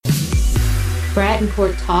Brad and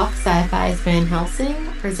Court Talk Sci-Fi's Van Helsing,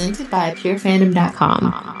 presented by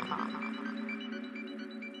PureFandom.com.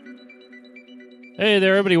 Hey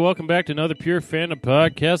there, everybody. Welcome back to another Pure Fandom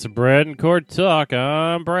podcast of Brad and Court Talk.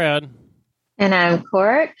 I'm Brad. And I'm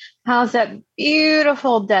Court. How's that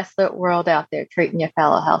beautiful, desolate world out there treating you,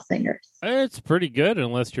 fellow Helsingers? It's pretty good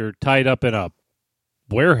unless you're tied up in a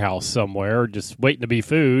warehouse somewhere just waiting to be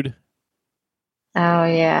food. Oh,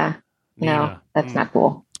 yeah. Nina. No, that's not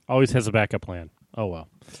cool. Always has a backup plan. Oh, well.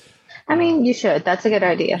 I mean, you should. That's a good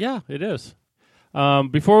idea. Yeah, it is.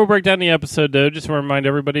 Before we break down the episode, though, just want to remind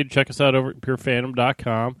everybody to check us out over at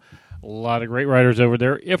purefandom.com. A lot of great writers over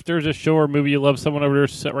there. If there's a show or movie you love, someone over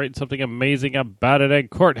there writing something amazing about it. And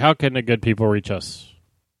Court, how can the good people reach us?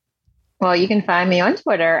 Well, you can find me on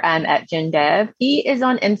Twitter. I'm at JinDev. He is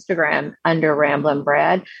on Instagram under Ramblin'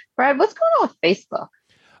 Brad. Brad, what's going on with Facebook?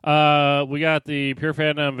 We got the Pure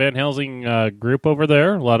Fandom Van Helsing group over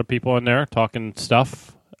there. A lot of people in there talking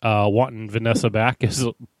stuff. Wanting Vanessa back is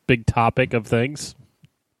a big topic of things.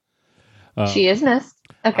 She is missed.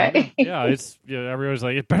 Okay. Everyone's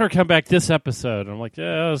like, it better come back this episode. I'm like,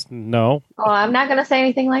 yes, no. Well, I'm not going to say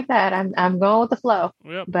anything like that. I'm going with the flow.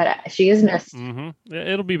 Yep. But she is missed. Mm-hmm.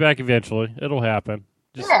 It'll be back eventually. It'll happen.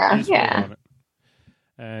 Just wait on it.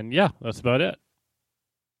 And yeah, that's about it.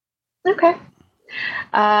 Okay.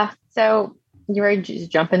 So you ready to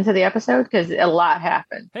just jump into the episode? Because a lot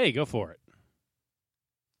happened. Hey, go for it.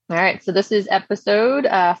 All right. So this is episode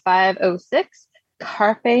 506,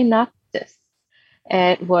 Carpe Noctis.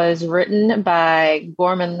 It was written by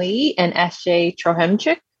Gorman Lee and S.J.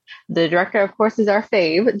 Trohemchik. The director, of course, is our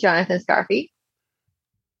fave, Jonathan Scarfi.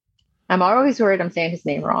 I'm always worried I'm saying his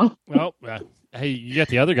name wrong. Well, hey, you got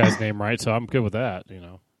the other guy's name right, so I'm good with that. You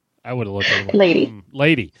know, I would have looked at him.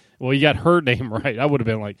 Lady. Well, you got her name right. I would have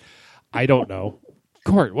been like, I don't know.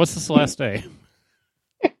 Court, what's this last name?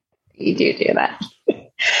 You do that.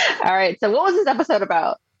 All right. So what was this episode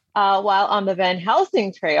about? While on the Van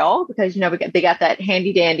Helsing trail, because, they got that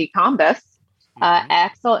handy dandy combus,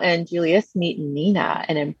 Axel and Julius meet Nina,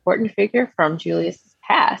 an important figure from Julius's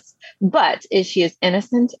past. But is she as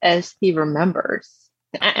innocent as he remembers?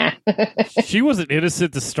 She wasn't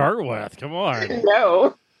innocent to start with. Come on.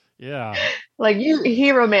 No. Yeah.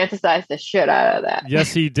 He romanticized the shit out of that.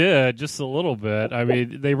 Yes, he did. Just a little bit. I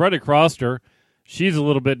mean, they run across her. She's a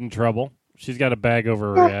little bit in trouble. She's got a bag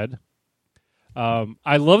over her head.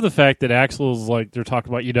 I love the fact that Axel's they're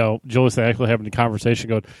talking about, Julius and Axel having a conversation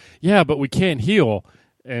going, yeah, but we can't heal.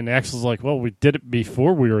 And Axel's like, well, we did it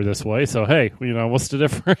before we were this way. So, hey, what's the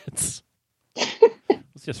difference?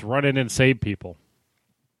 Let's just run in and save people.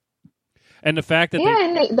 And the fact that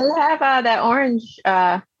and they have that orange,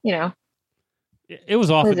 it was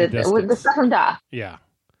off in the distance. With the stuff from Da. Yeah.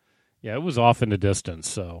 Yeah, it was off in the distance.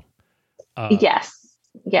 So, yes.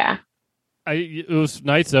 Yeah. It was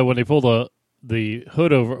nice, though, when they pulled the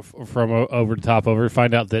hood over the top of her,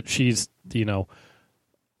 find out that she's,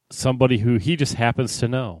 somebody who he just happens to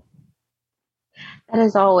know. That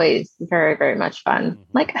is always very, very much fun.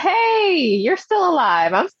 Mm-hmm. Hey, you're still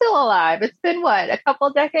alive. I'm still alive. It's been a couple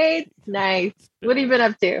of decades? Nice. What have you been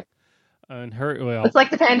up to? And it's like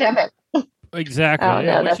the pandemic. Exactly. Oh,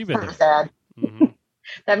 yeah, no, that's been sad. Mm-hmm.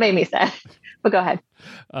 That made me sad. But go ahead.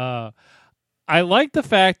 I like the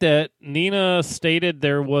fact that Nina stated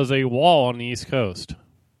there was a wall on the East Coast.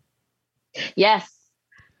 Yes.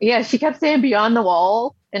 Yeah, she kept saying beyond the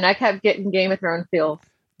wall, and I kept getting Game of Thrones feels.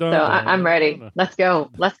 I'm ready. Let's go.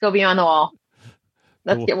 Let's go beyond the wall.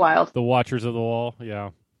 Let's get wild. The Watchers of the Wall,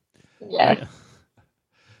 yeah. Yes.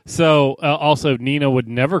 So, also, Nina would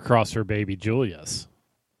never cross her baby Julius.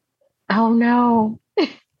 Oh, no.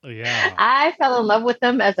 Yeah. I fell in love with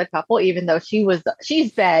them as a couple, even though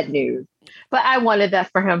she's bad news. But I wanted that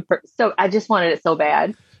for him. So I just wanted it so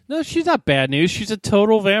bad. No, she's not bad news. She's a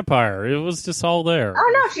total vampire. It was just all there.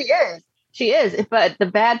 Oh, no, she is. She is. But the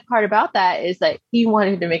bad part about that is that he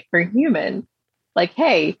wanted to make her human.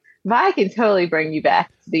 Hey, Vi can totally bring you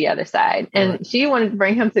back to the other side. And she wanted to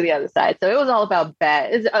bring him to the other side. So it was all about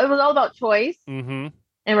it was all about choice. Mm-hmm.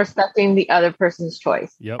 And respecting the other person's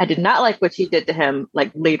choice. Yep. I did not like what she did to him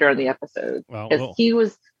later in the episode. Because he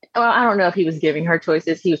was, I don't know if he was giving her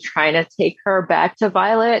choices. He was trying to take her back to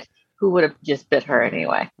Violet, who would have just bit her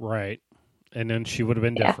anyway. Right. And then she would have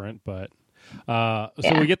been different. But so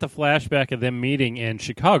we get the flashback of them meeting in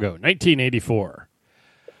Chicago, 1984.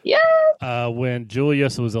 Yeah. When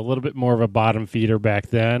Julius was a little bit more of a bottom feeder back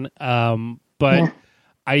then. But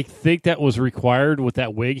I think that was required with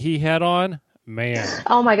that wig he had on. Man.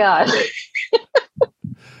 Oh, my God.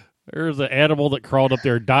 There's an animal that crawled up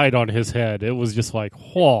there and died on his head. It was just like,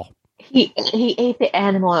 whoa. He ate the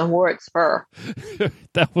animal and wore its fur.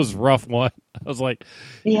 That was a rough one. I was like,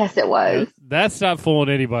 Yes, it was. that's not fooling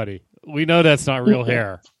anybody. We know that's not real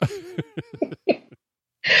hair.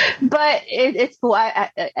 But it's cool.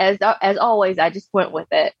 As always, I just went with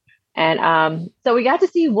it, and so we got to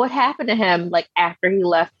see what happened to him like after he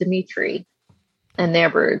left Dimitri and their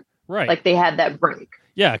brood. Right. Like they had that break.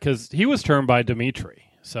 Yeah, because he was turned by Dimitri.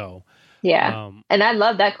 So Yeah, and I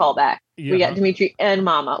love that callback. Yeah. We got Dimitri and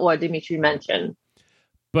Mama, or Dimitri mentioned.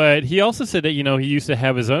 But he also said that, he used to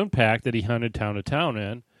have his own pack that he hunted town to town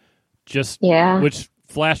in, which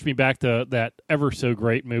flashed me back to that ever so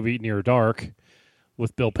great movie Near Dark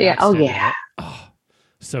with Bill Paxton. Yeah, oh yeah. Oh,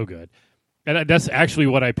 so good. And that's actually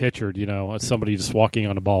what I pictured, as somebody just walking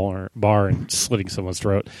on a bar and slitting someone's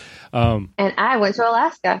throat. And I went to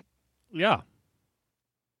Alaska. Yeah.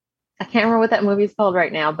 I can't remember what that movie is called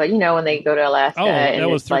right now, but when they go to Alaska. Oh, and that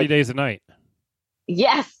was 30 like, Days a Night.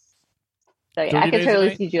 Yes. So yeah, I could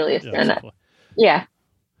totally see Julius doing that. Yeah.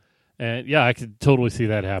 And yeah, I could totally see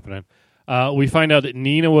that happening. We find out that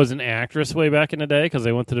Nina was an actress way back in the day because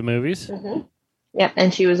they went to the movies. Mm-hmm. Yep,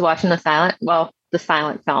 and she was watching the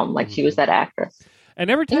silent film, like she was that actress. And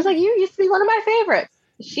every time she was like, "You used to be one of my favorites."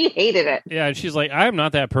 She hated it. Yeah, and she's like, "I'm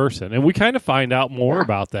not that person." And we kind of find out more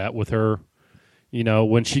about that with her.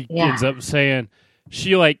 When she ends up saying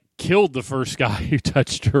she killed the first guy who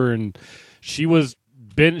touched her, and she's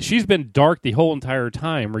been dark the whole entire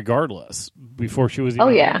time, regardless. Before she was even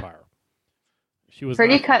a vampire, she was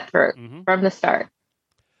pretty cutthroat from the start.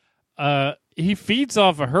 He feeds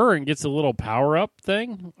off of her and gets a little power up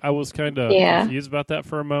thing. I was kind of confused about that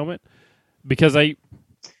for a moment because I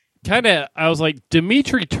was like,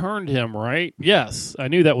 Dimitri turned him, right? Yes, I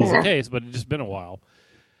knew that was the case, but it's just been a while.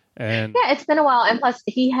 And it's been a while, and plus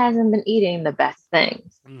he hasn't been eating the best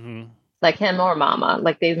things, like him or Mama.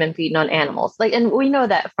 Like they've been feeding on animals, and we know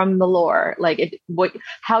that from the lore. Like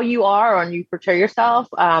how you are and you portray yourself.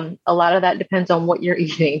 A lot of that depends on what you're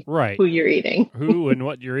eating, right? Who you're eating, who and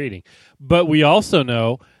what you're eating. But we also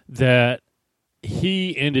know that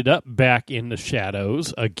he ended up back in the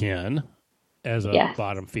shadows again as a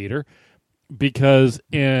bottom feeder because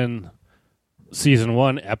in season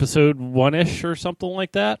 1, episode 1-ish or something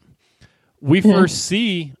like that, we first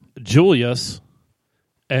see Julius,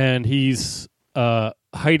 and he's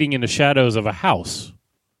hiding in the shadows of a house.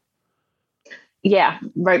 Yeah,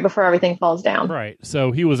 right before everything falls down. Right.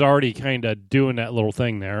 So he was already kind of doing that little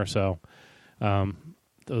thing there. So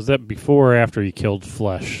was that before or after he killed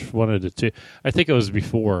Flesh? One of the two. I think it was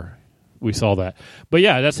before we saw that. But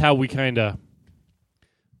yeah, that's how we kind of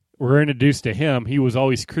were introduced to him. He was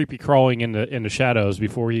always creepy crawling in the shadows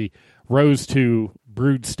before he rose to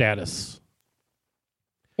brood status.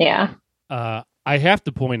 Yeah. I have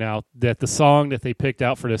to point out that the song that they picked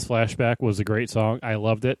out for this flashback was a great song. I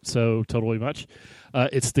loved it so totally much.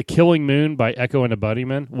 It's The Killing Moon by Echo and the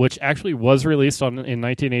Bunnymen, which actually was released in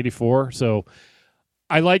 1984. So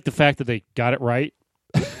I like the fact that they got it right.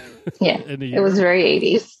 Yeah, it was very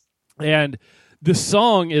 80s. And the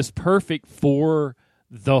song is perfect for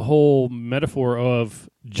the whole metaphor of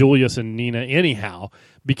Julius and Nina anyhow,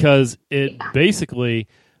 because it basically,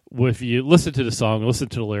 if you listen to the song, listen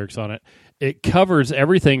to the lyrics on it, it covers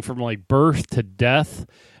everything from birth to death,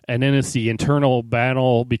 and then it's the internal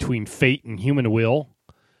battle between fate and human will.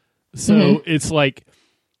 So it's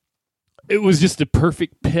it was just a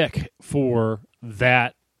perfect pick for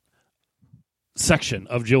that section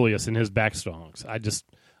of Julius and his back songs.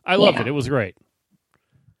 I loved it. It was great.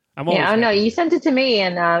 I know you sent it to me,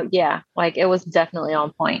 and it was definitely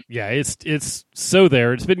on point. Yeah, it's so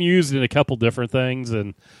there. It's been used in a couple different things,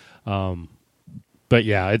 and but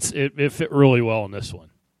yeah, it fit really well in this one.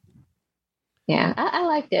 Yeah, I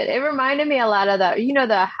liked it. It reminded me a lot of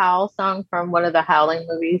the Howl song from one of the Howling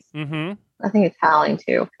movies. Mm-hmm. I think it's Howling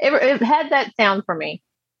too. It had that sound for me,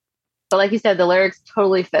 but like you said, the lyrics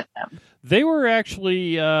totally fit them. They were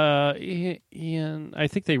actually in. I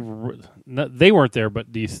think they weren't there,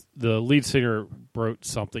 but the lead singer wrote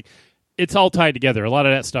something. It's all tied together. A lot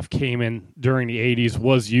of that stuff came in during the 80s,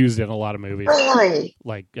 was used in a lot of movies. Really?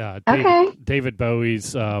 Like David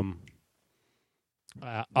Bowie's, off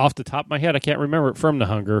the top of my head, I can't remember it, From the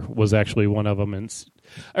Hunger was actually one of them. And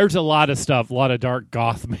there's a lot of stuff, a lot of dark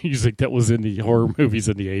goth music that was in the horror movies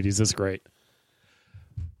in the 80s. It's great.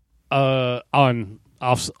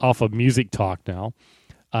 Off of Music Talk now.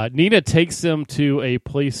 Nina takes them to a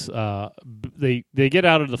place. They get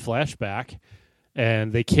out of the flashback,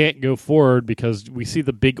 and they can't go forward because we see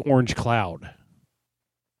the big orange cloud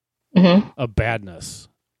of badness.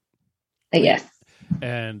 Yes,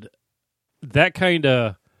 and that kind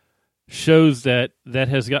of shows that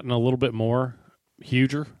has gotten a little bit more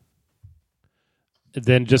huger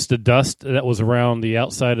then just the dust that was around the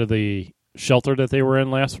outside of the shelter that they were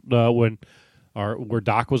in last where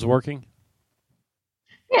Doc was working.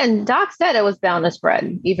 Yeah, and Doc said it was bound to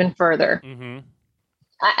spread even further. Mm-hmm.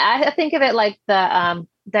 I think of it like the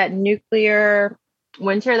that nuclear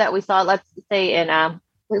winter that we saw. Let's say in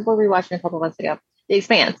what were we watching a couple months ago? The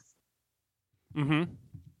Expanse. Mm-hmm.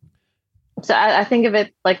 So I think of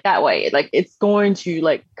it like that way. Like it's going to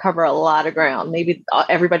like cover a lot of ground. Maybe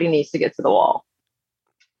everybody needs to get to the wall.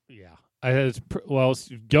 Yeah, it's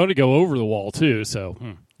going to go over the wall too. So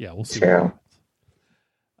yeah, we'll see. True.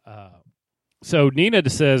 So Nina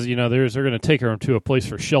says, they're going to take her to a place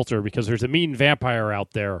for shelter because there's a mean vampire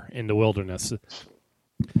out there in the wilderness,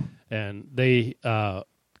 and they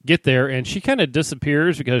get there, and she kind of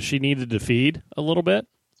disappears because she needed to feed a little bit.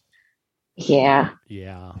 Yeah.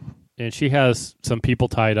 Yeah. And she has some people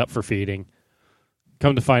tied up for feeding.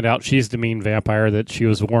 Come to find out, she's the mean vampire that she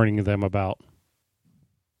was warning them about.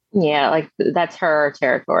 Yeah, like that's her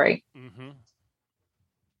territory. Mm-hmm.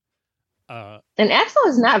 And Axel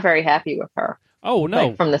is not very happy with her. Oh, no.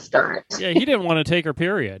 Like, from the start. Yeah, he didn't want to take her,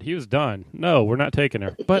 period. He was done. No, we're not taking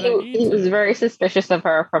her. But he was very suspicious of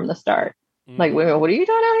her from the start. Mm-hmm. Like, wait a minute, what are you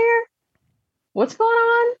doing out here? What's going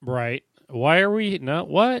on? Right. Why are we... No,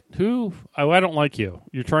 what? Who? Oh, I don't like you.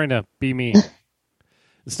 You're trying to be mean.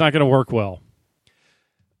 It's not going to work well.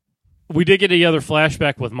 We did get another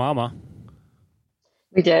flashback with Mama.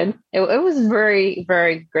 We did. It was very,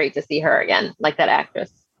 very great to see her again, like that actress.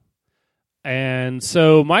 And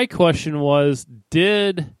so my question was,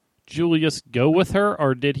 did Julius go with her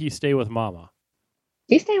or did he stay with Mama?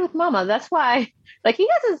 He stayed with Mama. That's why, like, he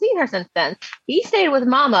hasn't seen her since then. He stayed with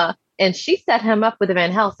Mama and she set him up with a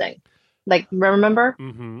Van Helsing. Like, remember?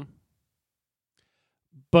 Mm-hmm.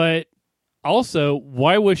 But also,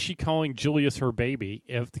 why was she calling Julius her baby?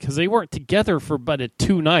 Because they weren't together for but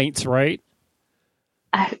 2 nights, right?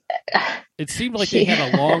 It seemed like they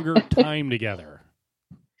had a longer time together.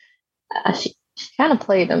 She kind of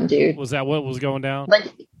played him, dude. Was that what was going down?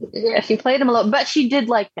 Like, yeah, she played him a little, but she did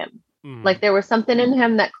like him. Mm. Like, there was something in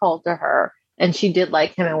him that called to her, and she did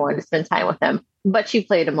like him and wanted to spend time with him. But she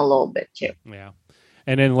played him a little bit too. Yeah,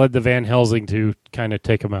 and then led the Van Helsing to kind of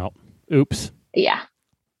take him out. Oops. Yeah,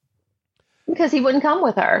 because he wouldn't come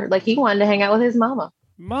with her. Like, he wanted to hang out with his mama.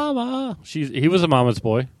 Mama, he was a mama's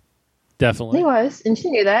boy, definitely. He was, and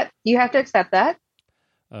she knew that. You have to accept that.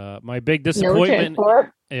 My big disappointment. No,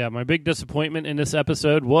 yeah, my big disappointment in this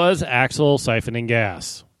episode was Axel siphoning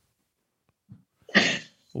gas.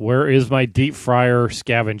 Where is my deep fryer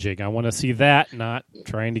scavenging? I want to see that, not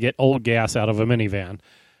trying to get old gas out of a minivan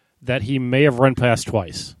that he may have run past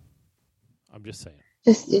twice. I'm just saying.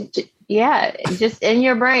 Just in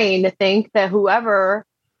your brain to think that whoever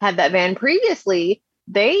had that van previously,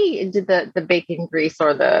 they did the bacon grease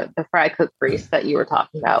or the fry cook grease that you were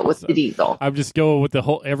talking about with the diesel. I'm just going with the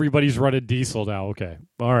whole, everybody's running diesel now. Okay.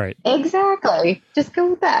 All right. Exactly. Just go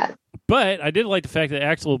with that. But I did like the fact that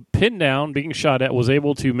Axel, pinned down, being shot at, was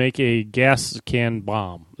able to make a gas can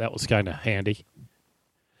bomb. That was kind of handy.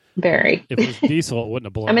 Very. If it was diesel, it wouldn't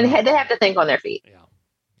have blown I mean, up. they have to think on their feet.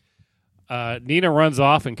 Yeah. Nina runs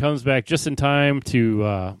off and comes back just in time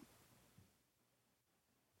for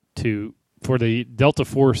the Delta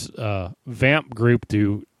Force vamp group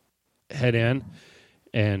to head in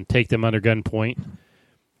and take them under gunpoint.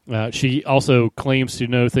 She also claims to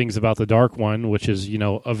know things about the Dark One, which is,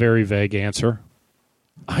 a very vague answer.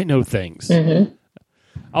 I know things. Mm-hmm.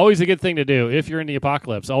 Always a good thing to do. If you're in the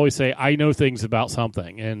apocalypse, always say, I know things about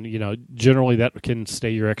something. And, generally that can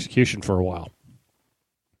stay your execution for a while.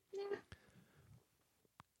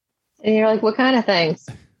 And you're like, what kind of things?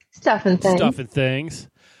 Stuff and things.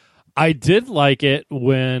 I did like it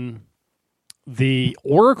when the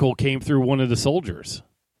Oracle came through one of the soldiers.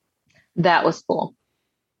 That was cool.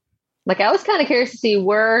 Like, I was kind of curious to see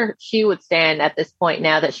where she would stand at this point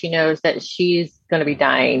now that she knows that she's going to be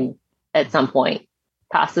dying at some point,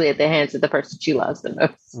 possibly at the hands of the person she loves the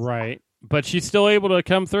most. Right. But she's still able to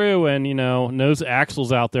come through and, knows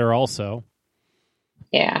Axel's out there also.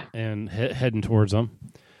 Yeah. And heading towards them.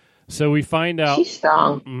 So we find out... She's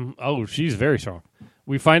strong. Oh, she's very strong.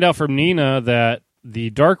 We find out from Nina that the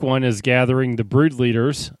Dark One is gathering the brood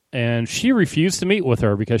leaders, and she refused to meet with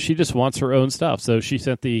her because she just wants her own stuff. So she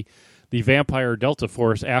sent the vampire Delta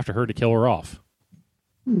Force after her to kill her off.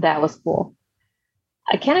 That was cool.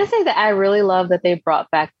 Can I say that I really love that they brought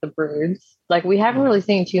back the broods? Like, we haven't really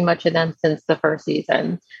seen too much of them since the first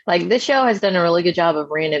season. Like, this show has done a really good job of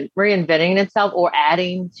reinventing itself or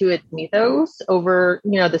adding to its mythos over,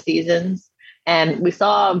 the seasons. And we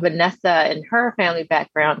saw Vanessa and her family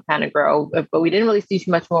background kind of grow, but we didn't really see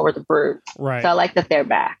too much more with the broods. Right. So I like that they're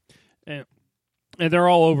back. And they're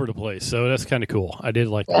all over the place, so that's kind of cool. I did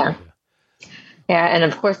like that idea. Yeah, and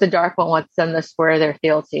of course the Dark One wants them to swear their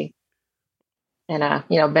fealty. And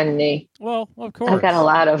Benny. Well, of course. I've got a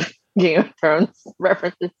lot of Game of Thrones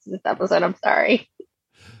references to this episode. I'm sorry.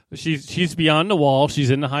 She's beyond the wall. She's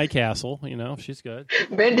in the high castle. She's good.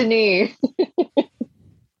 Bend a knee.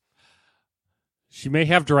 She may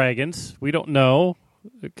have dragons. We don't know.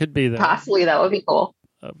 It could be that. Possibly, that would be cool.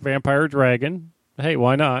 A vampire dragon. Hey,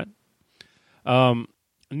 why not?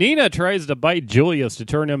 Nina tries to bite Julius to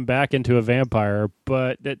turn him back into a vampire,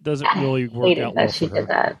 but that doesn't really work out well for her.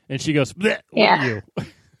 That. And she goes, "What are you?"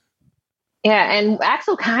 Yeah, and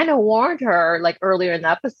Axel kind of warned her like earlier in the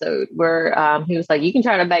episode where he was like, "You can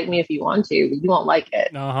try to bite me if you want to, but you won't like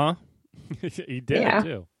it." He did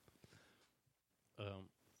too.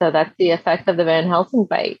 So that's the effect of the Van Helsing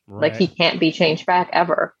bite. Right. Like he can't be changed back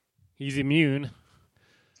ever. He's immune.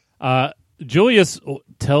 Julius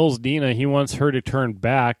tells Nina he wants her to turn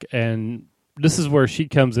back, and this is where she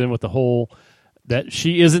comes in with the whole that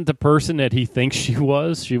she isn't the person that he thinks she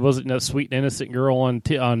was. She wasn't that sweet, innocent girl in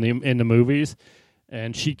the movies,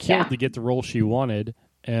 and she killed to get the role she wanted,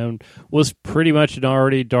 and was pretty much an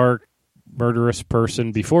already dark, murderous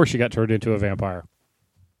person before she got turned into a vampire.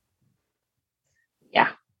 Yeah.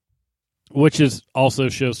 Which is also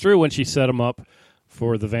shows through when she set him up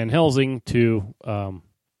for the Van Helsing to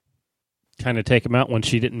kind of take him out when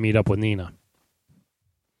she didn't meet up with Nina.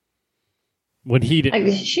 When he didn't,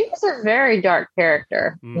 like, she was a very dark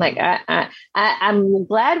character. Like I'm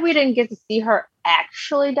glad we didn't get to see her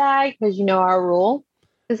actually die because our rule.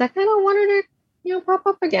 Because I kind of wanted her to pop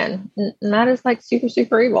up again, not as like super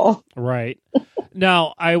super evil. Right.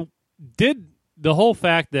 Now I did the whole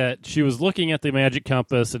fact that she was looking at the magic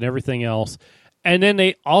compass and everything else. And then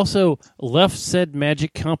they also left said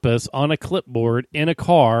magic compass on a clipboard in a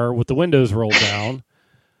car with the windows rolled down.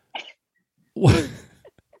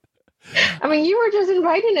 I mean, you were just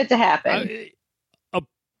inviting it to happen. A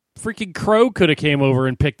freaking crow could have came over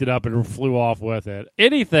and picked it up and flew off with it.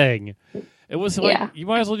 Anything. It was like, you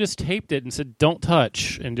might as well just taped it and said, "Don't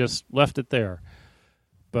touch," and just left it there.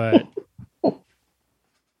 But,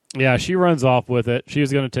 yeah, she runs off with it. She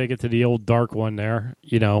was going to take it to the old Dark One there,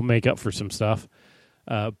 make up for some stuff.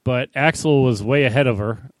 But Axel was way ahead of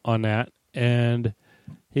her on that, and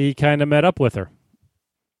he kind of met up with her.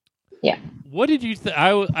 Yeah. What did you think?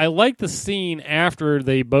 I liked the scene after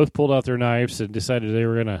they both pulled out their knives and decided they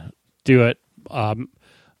were going to do it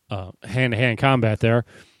hand-to-hand combat there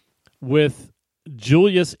with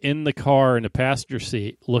Julius in the car in the passenger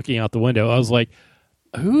seat looking out the window. I was like,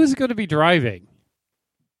 who is going to be driving?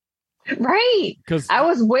 Right. Because I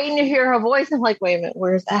was waiting to hear her voice. I'm like, wait a minute,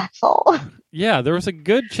 where's Axel? Yeah, there was a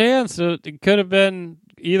good chance it could have been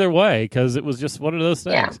either way because it was just one of those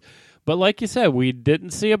things. Yeah. But like you said, we didn't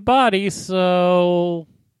see a body, so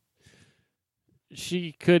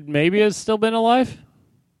she could maybe have still been alive?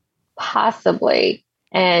 Possibly.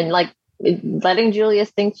 And like letting Julius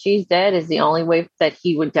think she's dead is the only way that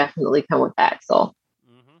he would definitely come with Axel.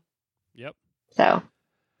 Mm-hmm. Yep. So,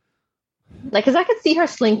 like, because I could see her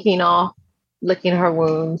slinking off, licking her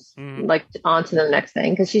wounds, like on to the next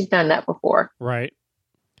thing, because she's done that before. Right.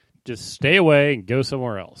 Just stay away and go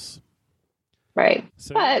somewhere else. Right.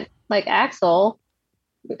 So, but like Axel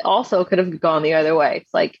also could have gone the other way.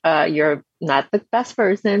 It's like, you're not the best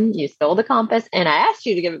person. You stole the compass, and I asked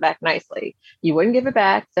you to give it back nicely. You wouldn't give it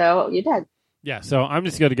back, so you're dead. Yeah, so I'm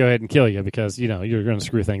just going to go ahead and kill you because, you're going to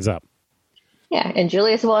screw things up. Yeah, and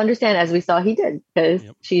Julius will understand, as we saw he did, because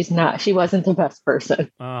she wasn't the best person.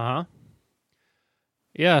 Uh-huh.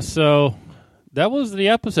 Yeah, so that was the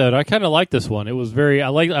episode. I kind of like this one. It was I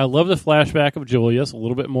love the flashback of Julius, a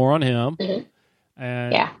little bit more on him. Mm-hmm.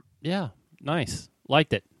 And yeah, nice.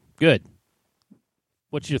 Liked it. Good.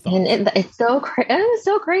 What's your thoughts? And it's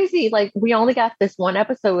so crazy. Like, we only got this one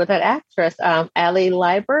episode with that actress, Ali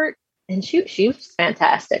Liebert, and she was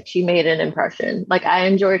fantastic. She made an impression. Like, I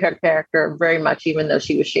enjoyed her character very much, even though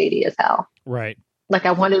she was shady as hell. Right. Like,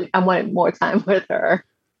 I wanted more time with her.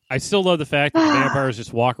 I still love the fact that vampires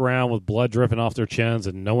just walk around with blood dripping off their chins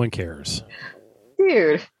and no one cares.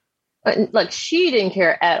 Dude. Like, she didn't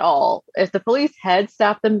care at all. If the police had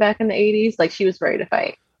stopped them back in the 80s, like, she was ready to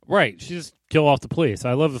fight. Right. She just killed off the police.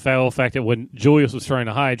 I love the fact that when Julius was trying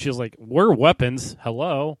to hide, she was like, we're weapons.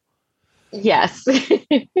 Hello. Yes.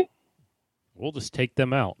 We'll just take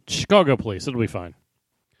them out. Chicago police. It'll be fine.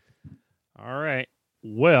 All right.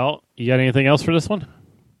 Well, you got anything else for this one?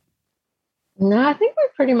 No, I think we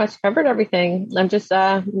pretty much covered everything. I'm just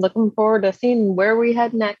looking forward to seeing where we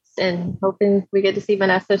head next and hoping we get to see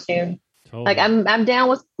Vanessa soon. Totally. Like, I'm down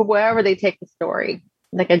with wherever they take the story.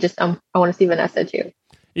 Like, I want to see Vanessa too.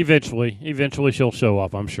 Eventually she'll show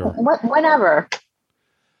up, I'm sure. Whenever.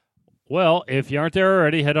 Well, if you aren't there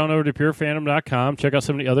already, head on over to purefandom.com. Check out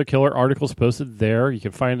some of the other killer articles posted there. You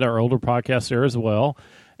can find our older podcasts there as well.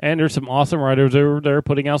 And there's some awesome writers over there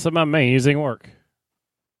putting out some amazing work.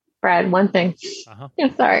 Brad, one thing.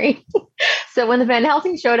 I'm sorry. So when the Van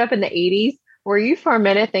Helsing showed up in the 80s, were you for a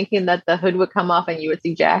minute thinking that the hood would come off and you would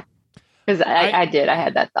see Jack? Because I did. I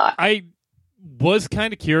had that thought. I was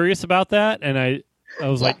kind of curious about that. And I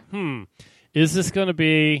was like, is this going to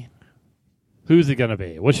be... Who's it going to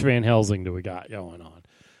be? Which Van Helsing do we got going on?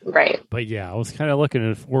 Right. But yeah, I was kind of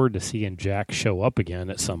looking forward to seeing Jack show up again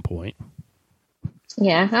at some point.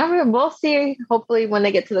 Yeah, we'll see. Hopefully when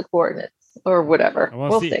they get to the coordinates or whatever.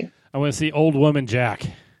 We'll see. I want to see old woman Jack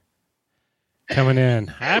coming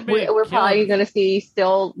in. We're probably going to see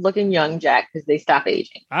still looking young Jack because they stop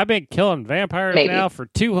aging. I've been killing vampires now for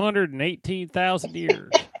 218,000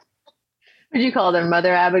 years. Would you call them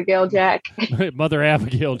Mother Abigail Jack? Mother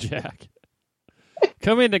Abigail Jack.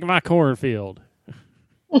 Come into my cornfield.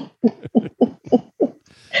 All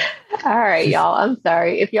right, y'all. I'm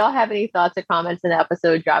sorry. If y'all have any thoughts or comments in the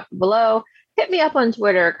episode, drop it below. Hit me up on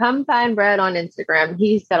Twitter. Come find Brad on Instagram.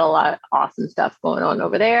 He's got a lot of awesome stuff going on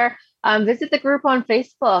over there. Visit the group on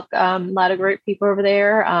Facebook. A lot of great people over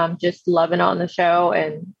there. Just loving on the show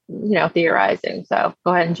and, theorizing. So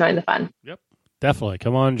go ahead and join the fun. Yep, definitely.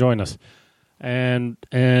 Come on, join us. And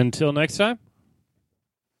until next time.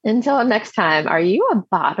 Until next time, are you a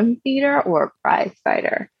bottom feeder or a prize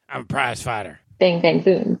fighter? I'm a prize fighter. Bang, bang,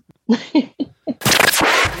 boom.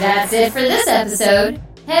 That's it for this episode.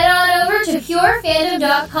 Head on over to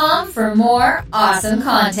purefandom.com for more awesome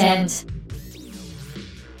content.